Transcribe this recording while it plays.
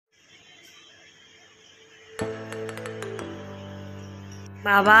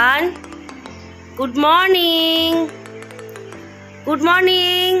Baban, good morning. Good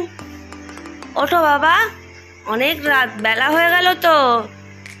morning. ওঠো বাবা, অনেক রাত বেলা হয়ে গেল তো,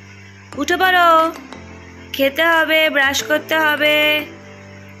 উঠে পড়ো। খেতে হবে, ব্রাশ করতে হবে,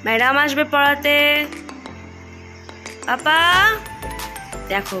 ম্যাডাম আসবে পড়াতে। পাপা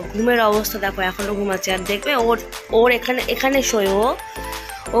দেখো ঘুমের অবস্থা দেখো, এখনো ঘুমাচ্ছে। আর দেখবে ওর এখানে শোয়।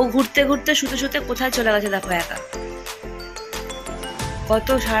 ও ঘুরতে ঘুরতে শুতে শুতে কোথায় চলে গেছে দেখো, একা কত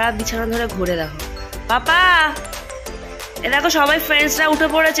সারা বিছানা ধরে ঘুরে। দেখো পাপা, এ দেখো সবাই ফ্রেন্ডসরা উঠে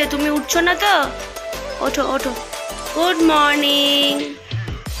পড়েছে, তুমি উঠছো না তো? ওঠো ওঠো। Good morning.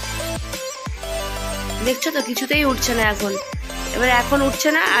 দেখছো তো কিছুতেই উঠছে না এখন। এখন উঠছে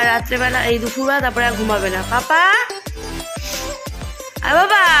না, আর রাত্রেবেলা এই দুপুরবেলা তারপরে আর ঘুমাবে না। পাপা আর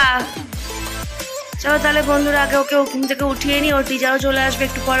বাবা, চলো তাহলে বন্ধুরা আগে ওকে ঘুম থেকে উঠিয়ে নি। ওর টিচারও চলে আসবে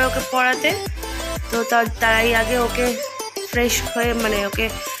একটু পরে ওকে পড়াতে। তো তারাই আগে ওকে ফ্রেশ হয়ে ওকে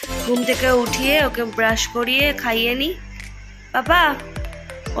ঘুম থেকে উঠিয়ে ওকে ব্রাশ করিয়ে খাইয়ে নি। পাপা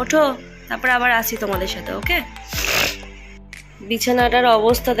ওঠো, তারপরে আবার আসি তোমাদের সাথে। ওকে, বিছানাটার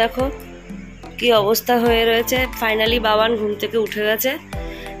অবস্থা দেখো কি অবস্থা হয়ে রয়েছে। ফাইনালি বাবান ঘুম থেকে উঠে গেছে।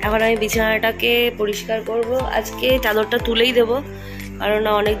 এখন আমি বিছানাটাকে পরিষ্কার করব। আজকে চাদরটা তুলেই দেবো, কারণ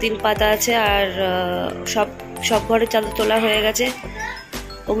অনেক দিন পাতা আছে। আর সব ঘরে চাদর তোলা হয়ে গেছে,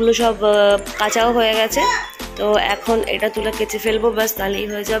 ওগুলো সব কাঁচাও হয়ে গেছে। তো এখন এটা তুলে কেচে ফেলবো, ব্যাস তাহলেই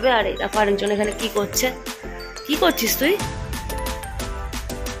হয়ে যাবে। আর এই দেখো আরেকজন এখানে কি করছে। কি করছিস তুই?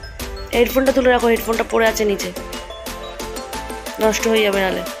 হেডফোনটা তুলে রাখো, হেডফোনটা পড়ে আছে নিচে, নষ্ট হয়ে যাবে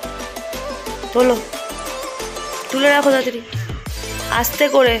নাহলে। তোলো, তুলে রাখো তাড়াতাড়ি, আস্তে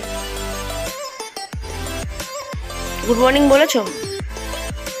করে। গুড মর্নিং বলেছো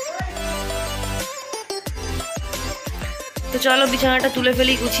তো? চলো বিছানাটা তুলে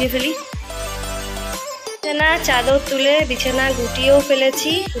ফেলি, গুছিয়ে ফেলি। বিছানা চাদর তুলে বিছানা গুটিয়েও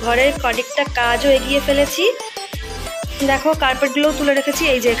ফেলেছি, ঘরের কয়েকটা কাজও এগিয়ে ফেলেছি। দেখো কার্পেটগুলোও তুলে রেখেছি।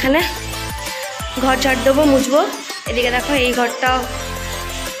 এই যে এখানে ঘর ঝাড় দেবো, মুছবো। এদিকে দেখো এই ঘরটাও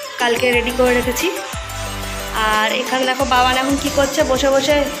কালকে রেডি করে রেখেছি। আর এখানে দেখো বাবান এখন কি করছে, বসে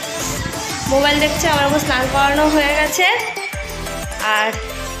বসে মোবাইল দেখছে। আমার স্নান করানো হয়ে গেছে। আর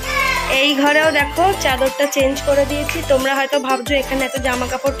এই ঘরেও দেখো চাদরটা চেঞ্জ করে দিয়েছি। তোমরা হয়তো ভাবছো এখানে এত জামা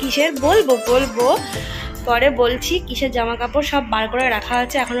কাপড় কিসের, বলবো পরে বলছি কিসের জামা কাপড়। সব বার করে রাখা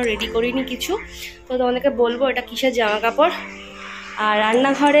আছে, এখনও রেডি করিনি কিছু। তো তোমাদেরকে বলবো এটা কিসের জামা কাপড়। আর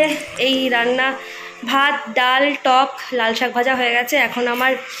রান্নাঘরে এই রান্না ভাত, ডাল, টক, লাল শাক ভাজা হয়ে গেছে। এখন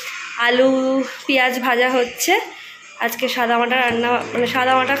আমার আলু পেঁয়াজ ভাজা হচ্ছে। আজকে সাদামাটা রান্না,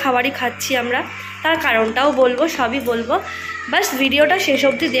 সাদামাটা খাবারই খাচ্ছি আমরা। তার কারণটাও বলবো, সবই বলবো। বাস ভিডিওটা শেষ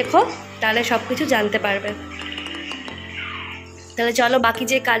অবধি দেখো, তাহলে সব কিছু জানতে পারবে। তাহলে চলো বাকি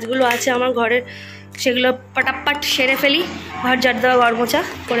যে কাজগুলো আছে আমার ঘরের, সেগুলো পটাপট সেরে ফেলি। ঘর ঝাড় দেওয়া, ঘর মোছা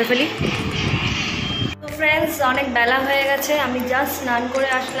করে ফেলি। তো ফ্রেন্ডস, অনেক বেলা হয়ে গেছে। আমি জাস্ট স্নান করে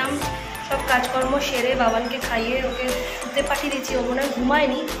আসলাম, সব কাজকর্ম সেরে বাবানকে খাইয়ে ওকে শুতে পাঠিয়ে দিচ্ছি। ও মনে হয়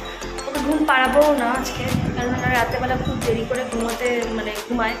ঘুমায়নি, ওকে ঘুম পাড়াবোও না আজকে, কারণ রাতেরবেলা খুব দেরি করে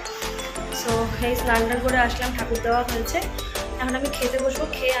ঘুমায়। সো এই স্নান করে আসলাম, ঠাকুর দেওয়া হয়েছে। এখন আমি খেতে বসবো,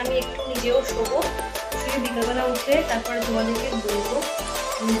 খেয়ে আমি একটু নিজেও শোবো। শুয়ে বিকালবেলা উঠে তারপরে তোমাদেরকে বলবো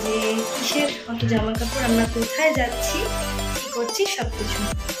যে কিসের কত জামা কাপড়, আমরা কোথায় যাচ্ছি, কী করছি, সব কিছু।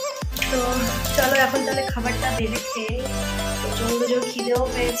 তো চলো এখন তাহলে খাবারটা বেড়ে খেয়ে নিই। প্রচণ্ড জোর খিদেও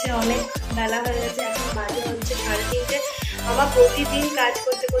পেয়েছে, অনেক বেলা হয়ে গেছে। এখন বাজে হচ্ছে 3:30। আমার প্রতিদিন কাজ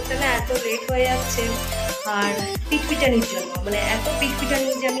করতে করতে না এত লেট হয়ে যাচ্ছে। আর পিটপিটানির জন্য এত পিটপিটানি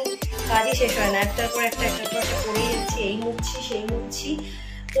যে আমি কাজই শেষ হয় না, একটার পর একটা করেই যাচ্ছি। এই মুছছি সেই মুছছি,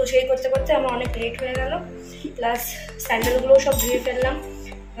 তো সেই করতে করতে আমার অনেক লেট হয়ে গেল। প্লাস স্যান্ডেলগুলোও সব ধুয়ে ফেললাম,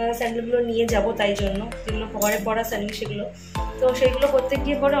 স্যান্ডেলগুলো নিয়ে যাব তাই জন্য, যেগুলো পরে পরা স্যান্ডেল সেগুলো। তো সেইগুলো করতে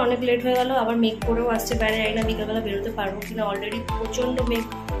গিয়ে পরে অনেক লেট হয়ে গেল। আবার মেঘ করেও আসছে, বাইরে যাই না বিকালবেলা বেরোতে পারবো কিনা। অলরেডি প্রচণ্ড মেঘ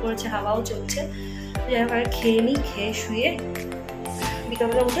করেছে, হাওয়াও চলছে। যাই হোক খেয়ে নিই, খেয়ে শুয়ে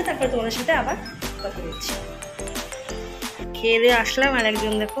বিকালবেলা উঠে তারপর তোমাদের সাথে আবার কথা বলছি। খেয়ে দিয়ে আসলাম, আর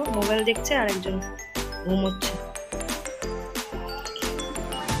একজন দেখো মোবাইল দেখছে, আর একজন ঘুমোচ্ছে,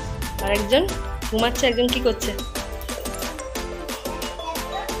 আর একজন ঘুমাচ্ছে। একজন কি করছে?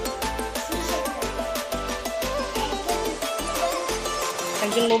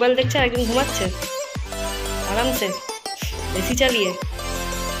 একজন মোবাইল দেখছে, আর একজন ঘুমাচ্ছে আরামসে এসি চালিয়ে।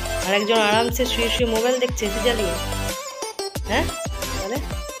 আর একজন আরামসে শুয়ে শুয়ে মোবাইল দেখছে এসি চালিয়ে। হ্যাঁ, তাহলে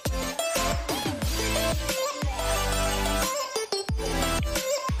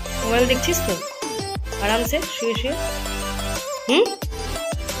মোবাইল দেখছিস তো আরামসে শুয়ে শুয়ে?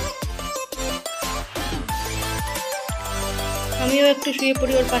 আমিও একটু শুয়ে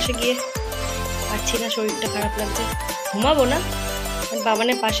পড়ি ওর পাশে গিয়ে। পারছি না, শরীরটা খারাপ লাগছে, ঘুমাবো না,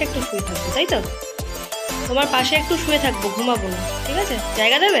 বাবানের পাশে একটু শুয়ে থাকবো, তাই তো? তোমার পাশে একটু শুয়ে থাকবো, ঘুমাবো না, ঠিক আছে?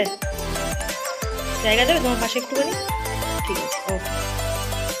 জায়গা দেবে? জায়গা দেবে তোমার পাশে একটুখানি? ঠিক আছে, ওকে।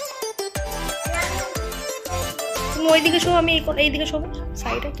 তুমি ওইদিকে শো, আমি এইদিকে শোবো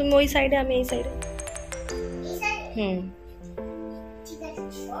সাইডে, তুমি ওই সাইডে, আমি এই সাইডে।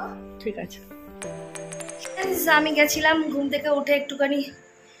 ঠিক আছে। আমি গেছিলাম ঘুম থেকে উঠে একটুখানি,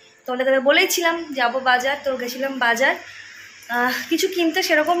 তোমাদের বলেইছিলাম যাবো বাজার, তো গেছিলাম বাজার। কিছু কিনতে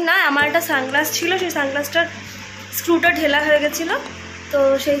সেরকম না, আমার একটা সানগ্লাস ছিল, সেই সানগ্লাসটার স্ক্রুটা ঢেলা হয়ে গেছিলো, তো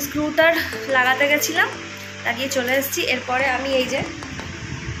সেই স্ক্রুটার লাগাতে গেছিলাম, লাগিয়ে চলে এসেছি। এরপরে আমি এই যে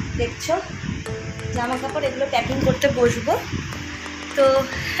দেখছো জামা কাপড় এগুলো প্যাকিং করতে বসবো। তো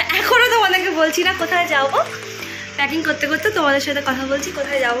এখনও তোমাদেরকে বলছি না কোথায় যাবো, প্যাকিং করতে করতে তোমাদের সাথে কথা বলছি,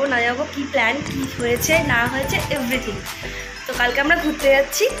 কোথায় যাবো না যাবো, কী প্ল্যান, কী হয়েছে না হয়েছে, এভরিথিং। তো কালকে আমরা ঘুরতে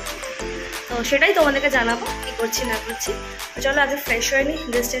যাচ্ছি, তো সেটাই তোমাদেরকে জানাবো কী করছি না করছি। তো চলো আগে ফ্রেশ হয়ে নিই,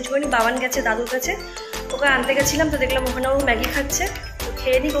 ড্রেস চেঞ্জ করে নিই। বাবান গেছে দাদুর কাছে, ওকে আনতে গেছিলাম, তো দেখলাম ওখানে ও ম্যাগি খাচ্ছে, তো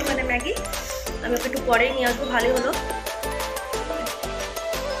খেয়ে নিই ওখানে ম্যাগি। আমি ওকে একটু পরেই নিয়ে আসবো, ভালোই হলো।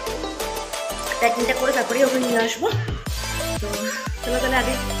 প্যাকিংটা করে তারপরেই ওকে নিয়ে আসবো। তো চলো তাহলে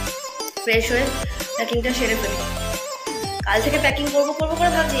আগে ফ্রেশ হয়ে প্যাকিংটা সেরে ফেলি। কাল থেকে প্যাকিং করবো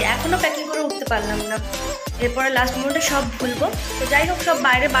করে ভাবছি, এখনও প্যাকিং করে উঠতে পারলাম না। এরপরে লাস্ট মোমেন্টে সব ভুলবো, তো যাই হোক সব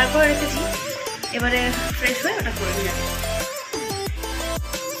বাইরে বার করে রেখেছি, এবারে ফ্রেশ হয়ে ওটা করে নিলাম।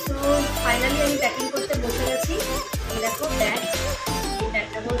 তো ফাইনালি আমি প্যাকিং করতে বসে গেছি। দেখো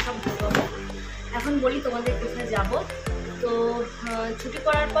ব্যাগটা সব ঢোকাবো। এখন বলি তোমাদের কোথায় যাব। তো ছুটি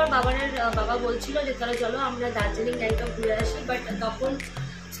করার পর বাবা বলছিল যে চলো আমরা দার্জিলিং গ্যাংটক ঘুরে আসি, বাট তখন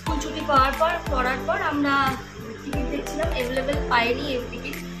স্কুল ছুটি পড়ার পর আমরা টিকিট দেখছিলাম, অ্যাভেলেবেল পাইনি এই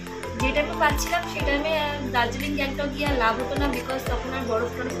টিকিট। যে টাইমে পাচ্ছিলাম সেই টাইমে দার্জিলিং গ্যাংটক গিয়ে আর লাভ হতো না, বিকজ তখন আর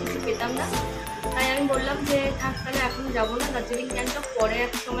বরফ কিছু পেতাম না। তাই আমি বললাম যে থাক তাহলে এখন যাবো না দার্জিলিং গ্যাংটক, পরে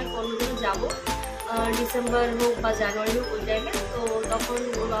এক সময় কোনোদিনও যাবো, ডিসেম্বর হোক বা জানুয়ারি হোক ওই টাইমে। তো তখন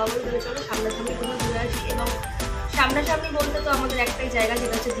বাবা বলতে চলো সামনাসামনি কোথাও ঘুরে আসি, এবং সামনাসামনি বলতে তো আমাদের একটাই জায়গা,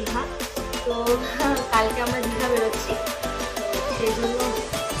 যেটা হচ্ছে দীঘা। তো কালকে আমরা দীঘা বেরোচ্ছি, সেই জন্য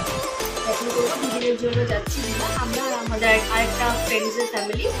প্যাকিং করবো। 2 দিনের জন্য যাচ্ছি দীঘা, আমরা আমাদের আরেকটা ফ্রেন্ডসের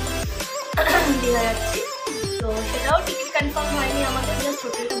ফ্যামিলি দীঘা যাচ্ছি। তো সেটাও টিকিট কনফার্ম হয়নি আমাদের, জাস্ট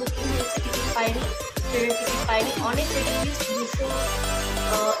হোটেলটা বুকিং হয়েছে, টিকিট পাইনি, ট্রেনের টিকিট পাইনি। অনেক ওয়েটিং লিস্ট,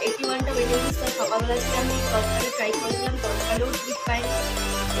 281টা ওয়েটিং লিস্ট। তার সকালবেলা থেকে আমি তৎকালে ট্রাই করেছিলাম, তৎকালেও টিকিট পাইনি,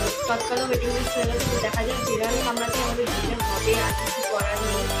 তৎকালেও ওয়েটিং লিস্ট হয়ে গেছে। দেখা যায় জেনারেল কামরাতে আমাদের যেতে হবে, আর কিছু করার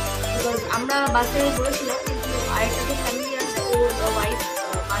নেই, বিকজ আমরা বাসে করেছিলাম, কিন্তু আরেকটা যে ফ্যামিলি আছে ওর ওয়াইফ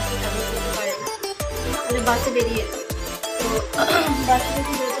বাসে ট্রাভেল করতে পারে না, তাহলে বাসে বেরিয়ে যেত। তো বাসে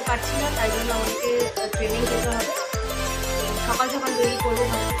যদি বেরোতে পারছি না, তাই জন্য আমাকে ট্রেনেই যেতে হবে। সকাল বেরিয়ে করবো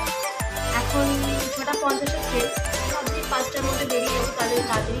ভাবছি। এখন 6:50 ট্রেন, ভাবছি 5টার মধ্যে বেরিয়ে যাবো, তাহলে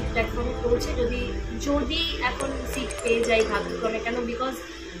তাড়াতাড়ি প্ল্যাটফর্মে পৌঁছে যদি এখন সিট পেয়ে যাই ভাগ্যক্রমে। কেন, বিকজ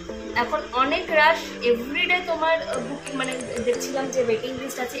এখন অনেক রাশ, এভরিডে তোমার বুকিং, মানে দেখছিলাম যে ওয়েটিং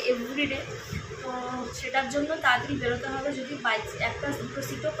লিস্ট আছে এভরিডে। তো সেটার জন্য তাড়াতাড়ি বেরোতে হবে, যদি একটা দুটো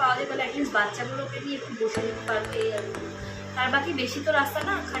সিটও পাওয়া যায় তাহলে অ্যাটলিস্ট বাচ্চাগুলোকে নিয়ে একটু বসে নিতে পারবো, এই আর কি। তার বাকি বেশি তো রাস্তা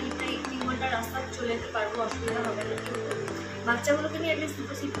না, খানিকটা 3 ঘন্টার রাস্তা চলে যেতে পারবো, অসুবিধা হবে না। কিন্তু বাচ্চাগুলোকে নিয়ে অ্যাটলিস্ট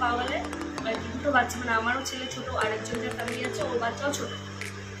দুটো সিট পাওয়া গেলে, দুটো বাচ্চা, মানে আমারও ছেলে ছোটো, আরেকজনের ফ্যামিলি আছে, ওর বাচ্চাও ছোটো,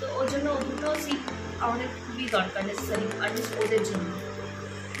 তো ওর জন্য দুটো সিট আমাদের খুবই দরকার, নেসেসারি, অ্যাটলিস্ট ওদের জন্য।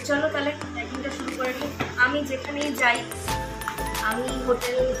 চলো তাহলে প্যাকিংটা শুরু করে নিই। আমি যেখানেই যাই, আমি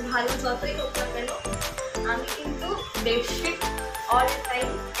হোটেল ভালো যতই হোক না কেন, আমি কিন্তু বেডশিট অল টাইম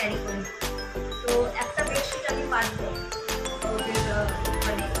ক্যারি করি। তো একটা বেডশিট আমি পারবো, ওদের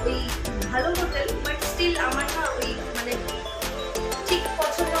মানে ওই ভালো হোটেল, বাট স্টিল আমার না ওই মানে ঠিক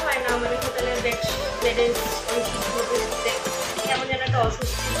পছন্দ হয় না, মানে হোটেলের বেডের ওই শীত কেমন যেন একটা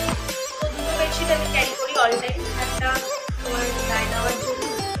অস্বস্তি। তো দুটো বেডশিট আমি ক্যারি করি অল টাইম, একটা তোমার গায়ে দেওয়ার জন্য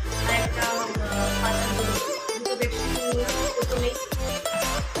আর একটা পাতার জন্য। দুটো বেডশিট প্রথমেই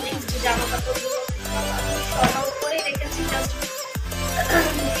নেক্সট জামা কাপড়গুলো আমি শর্ট আউট করে রেখেছি, জাস্ট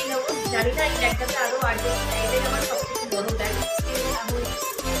ঢুকিয়ে নেবো। জানি না এই ব্যাগটাতে আরও আর্ধেক, এটাই আমার সবথেকে বড় ব্যাগ। এখন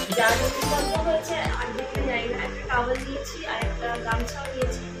যা গল্প হয়েছে আর্ধেকটা যাই না, একটা টাওয়েল নিয়েছি আর একটা গামছাও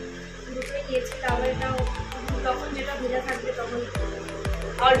নিয়েছি, দুটোই নিয়েছি। টাওয়েলটাও তখন যেটা ভেজা থাকবে তখন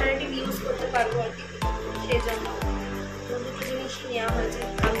অল্টারনেটিভ ইউজ করতে পারবো আর কি, সেই জন্য দুটো জিনিসই নেওয়া হয়েছে,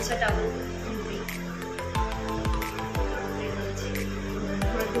 গামছা টাওয়েল দুটোই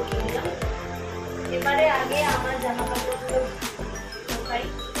ঢুকিয়ে নিলাম। এবারে আগে আমার জামা কাপড়গুলো ঢোকাই।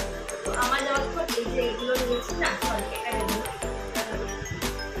 তো আমার জামা কাপড় এই যে এইগুলো নিয়েছি না, সরি এটা নেব,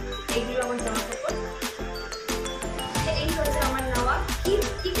 এইগুলো আমার জামা কাপড়, এই হচ্ছে আমার নেওয়া। কি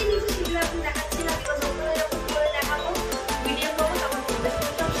কি নিয়েছি সেগুলো এখন দেখাচ্ছি না, বিকজ ওপরে যখন করে দেখাবো ভিডিও করবো তখন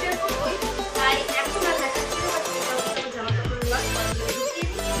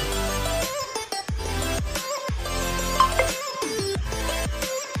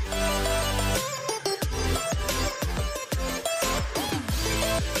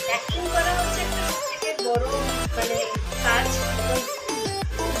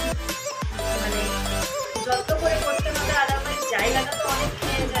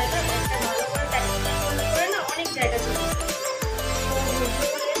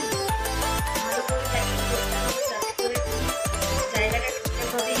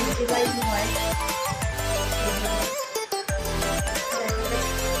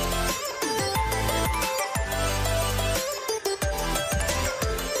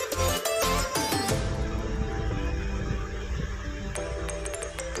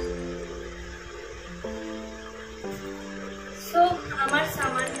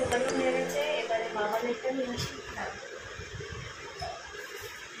বাবানেরটা নিয়ে আসি।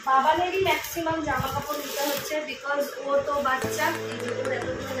 বাবানেরই ম্যাক্সিমাম জামা কাপড় নিতে হচ্ছে, বিকজ ও তো বাচ্চা, এইগুলো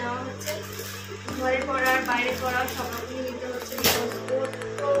এতগুলো নেওয়া হচ্ছে। ঘরে পড়ার বাইরে পড়ার সব রকমই নিতে হচ্ছে, বিকজ ও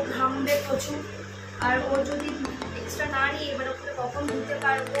তো ঘামবে প্রচুর। আর ও যদি এক্সট্রা না নিয়ে এবার ওখানে কখন ধুতে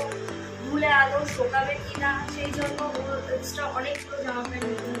পারবো, ধুলে আদৌ শোকাবে কি না, সেই জন্য ও এক্সট্রা অনেকগুলো জামা প্যান্ট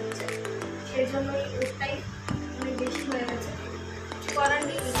নিতে হচ্ছে। সেই জন্যই ওটাই অনেক বেশি হয়ে গেছে, করার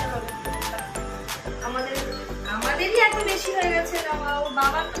নেই, নিতে হবে। আমাদেরই এত বেশি হয়ে গেছে নেওয়া, ওর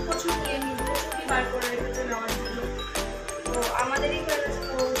বাবার তো প্রচুর নিয়ে প্রচুরই বার করে রেখেছে নেওয়ার জন্য। তো আমাদেরই হয়ে গেছে,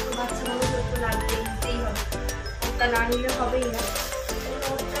 তো বাচ্চা মানুষ একটু লাগবে, নিতেই হবে, ওটা না নিলে হবেই না।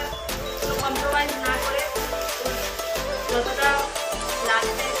 ওটা কোনো কম্প্রোমাইজ না করে যতটা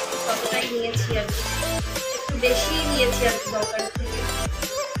লাগবে ততটাই নিয়েছি আর কি, একটু বেশি নিয়েছি আর কি দরকারের থেকে।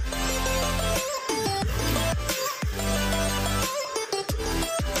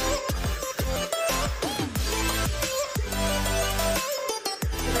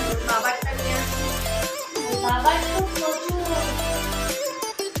 বাবারটা নিয়ে আসি, বাবার তো প্রচুর,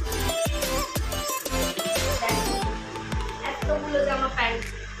 এতগুলো জামা প্যান্ট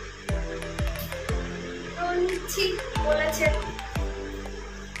তো নিচ্ছি, বলেছেন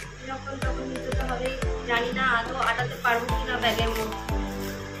যখন তখন নিতে তো হবেই। জানি না আদৌ আটাতে পারবো কিনা ব্যাগের মধ্যে।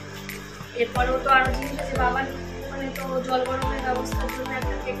 এরপরেও তো আরো জিনিস আছে, বাবার মানে তো জল গরমের ব্যবস্থার জন্য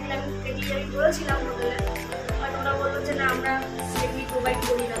একটা কেটলি আমি বলেছিলাম হোটেলে, বাট ওরা বললো যে না আমরা কেটলি প্রোভাইড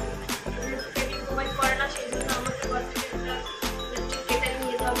করি না, কেটলি প্রোভাইড করে না, সেই জন্য আমাদের ঘর থেকে একটা ইলেকট্রিক কেটেল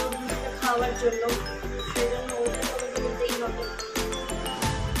নিয়ে যেতে হবে দুধটা খাওয়ার জন্য। সেই জন্য ওটা তো আমাকে নিতেই হবে,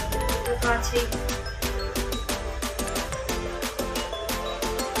 ওটা তো আছেই।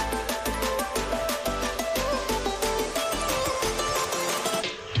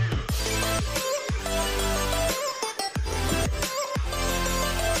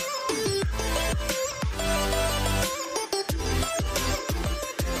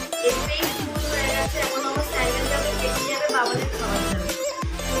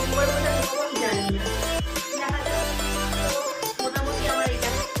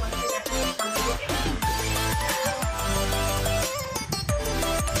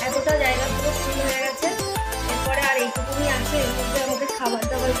 এতটা জায়গা পুরো ফুল হয়ে গেছে, এরপরে আর এইটুকুনি আছে, এর মধ্যে আমাদের খাবার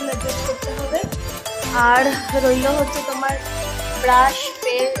দাবারগুলো অ্যাডজাস্ট করতে হবে। আর রইল হচ্ছে তোমার ব্রাশ,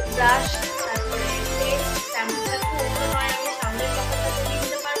 ব্রাশ, তারপরে পেস্ট, শ্যাম্পু ওগুলো নয় আমি সামনের পকেটটাতে নিয়ে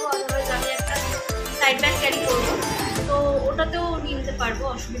নিতে পারবো, আদারওয়াইজ আমি একটা সাইড ব্যাগ ক্যারি করবো, তো ওটাতেও নিয়ে নিতে পারবো,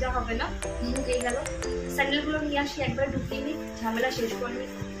 অসুবিধা হবে না। এই গেল, স্যান্ডেলগুলো নিয়ে আসি, একবার ঢুকিয়ে নিই, ঝামেলা শেষ করে নিই।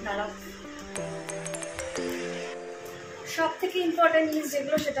 দাঁড়াও, সব থেকে ইম্পর্টেন্ট জিনিস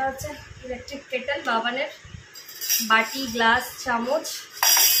যেগুলো সেটা হচ্ছে ইলেকট্রিক কেটেল, বাবানের বাটি, গ্লাস, চামচ,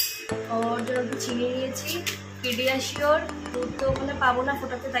 ওর জন্য একটু চিনি নিয়েছি, পিডিয়াশিওর, দুধ তো ওখানে পাবো না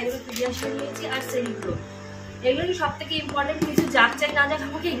ফোটাতে, তাই জন্য পিডিয়াশিওর নিয়েছি, আর সেরিগ্লো। এগুলোই সব থেকে ইম্পর্টেন্ট, কিছু যাক চাই না যাক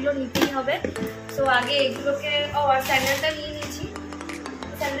আমাকে এগুলো নিতেই হবে। তো আগে এগুলোকে, আর স্যান্ডেলটা নিয়ে নিয়েছি,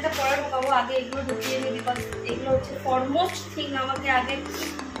 স্যান্ডেলটা পরে ঢোকাবো, আগে এগুলো ঢুকিয়ে নিই, বিকজ এগুলো হচ্ছে ফরমোস্ট থিং, আমাকে আগে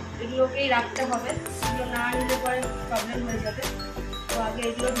এগুলোকেই রাখতে হবে, এগুলো না নিলে পরে প্রবলেম হয়ে যাবে। তো আগে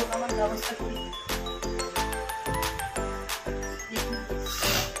এগুলো ঢোকাবার ব্যবস্থা করি।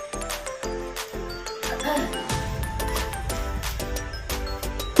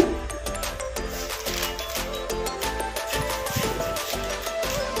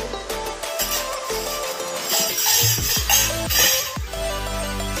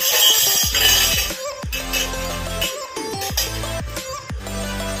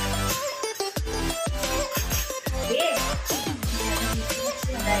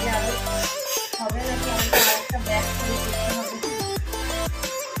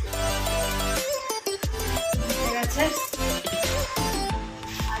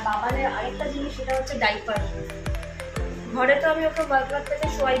 আর বাবানের আরেকটা জিনিস সেটা হচ্ছে ডাইপার। ঘরে তো আমি ওকে বারবার থেকে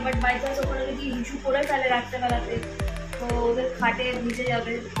শোয়াই, বাট বাই চান্স ওখানে যদি ইস্যু করে ফেলে রাত্রেবেলাতে তো ওদের খাটে ভিজে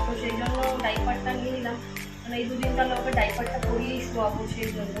যাবে, তো সেই জন্য ডাইপারটা নিয়ে নিলাম, মানে এই দুদিন তাহলে ওকে ডাইপারটা করিয়েই শোয়াবো, সেই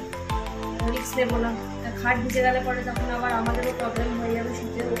জন্য রিস্ক নেবো না। খাট ভিজে গেলে পরে তখন আবার আমাদেরও প্রবলেম হয়ে যাবে,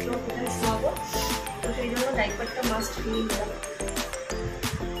 শুতে ওকেও কোথায় শোয়াবো, তো সেই জন্য ডাইপারটা মাস্ট নিয়ে নিলাম।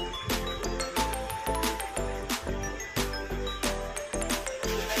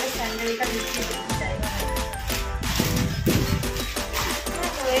 স্যান্ডেলটা দিচ্ছি জায়গা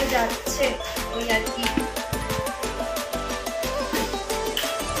হয়ে যাচ্ছে, ওই আর কি।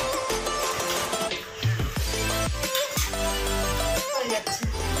 হয়ে যাচ্ছে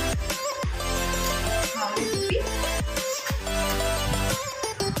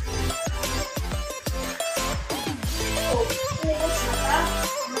ছাতা,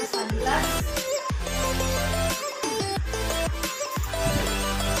 আমার সানগ্লাস,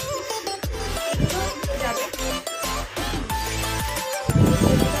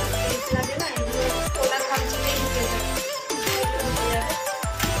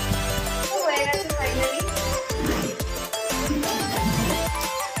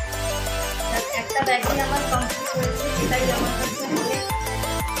 ব্যাগই আমার কমপ্লিট হয়েছে, এটাই আমার কাছে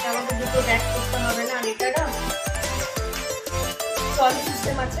আমাকে দুটো ব্যাগ করতে হবে না। আর এটা ট্রলি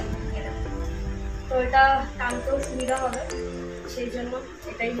সিস্টেম আছে, তো এটা টানতেও সুবিধা হবে, সেই জন্য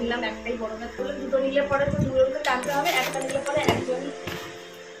এটাই নিলাম। একটাই বড় ব্যাগ করলে, দুটো নিলে পরে তো দুটোকে টানতে হবে, একটা নিলে পরে একজনই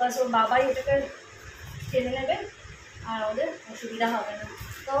বাস ওর বাবাই এটাকে টেনে নেবে আর ওদের অসুবিধা হবে না।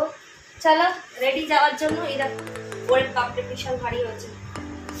 তো চলো রেডি যাওয়ার জন্য। এরা ওয়েট কাপটা বিশাল ভারী হয়েছে।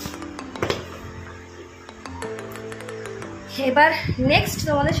 এবার নেক্সট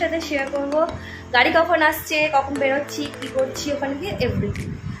তোমাদের সাথে শেয়ার করব গাড়ি কখন আসছে, কখন বেরোচ্ছি, কী করছি ওখানে গিয়ে, everything.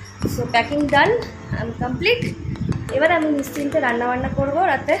 So packing done, I am complete. এবার আমি নিশ্চিন্তে রান্নাবান্না করব,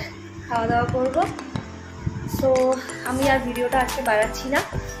 রাতে খাওয়া দাওয়া করব। সো আমি আর ভিডিওটা আজকে বাড়াচ্ছি না,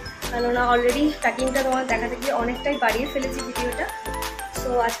 কেননা অলরেডি প্যাকিংটা তোমার দেখাতে গিয়ে অনেকটাই বাড়িয়ে ফেলেছি ভিডিওটা। সো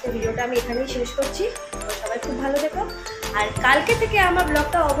আজকে ভিডিওটা আমি এখানেই শেষ করছি। সবাই খুব ভালো দেখো, আর কালকে থেকে আমার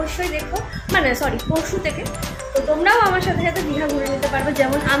ব্লগটা অবশ্যই দেখো, মানে সরি পরশু থেকে। তো তোমরাও আমার সাথে সাথে দীঘা ঘুরে নিতে পারবে,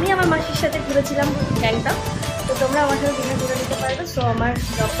 যেমন আমি আমার মাসির সাথে ঘুরেছিলাম গ্যাংটক, তো তোমরা আমার সাথে দীঘা ঘুরে নিতে পারবে। সো আমার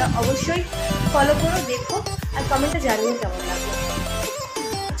ব্লগটা অবশ্যই ফলো করো, দেখো, আর কমেন্টে জানিয়ে কেমন লাগবে।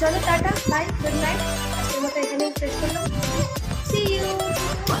 চলো টাটা, বাই, গুড নাইট। আজকের মতো এখানেই শেষ করলাম। C you.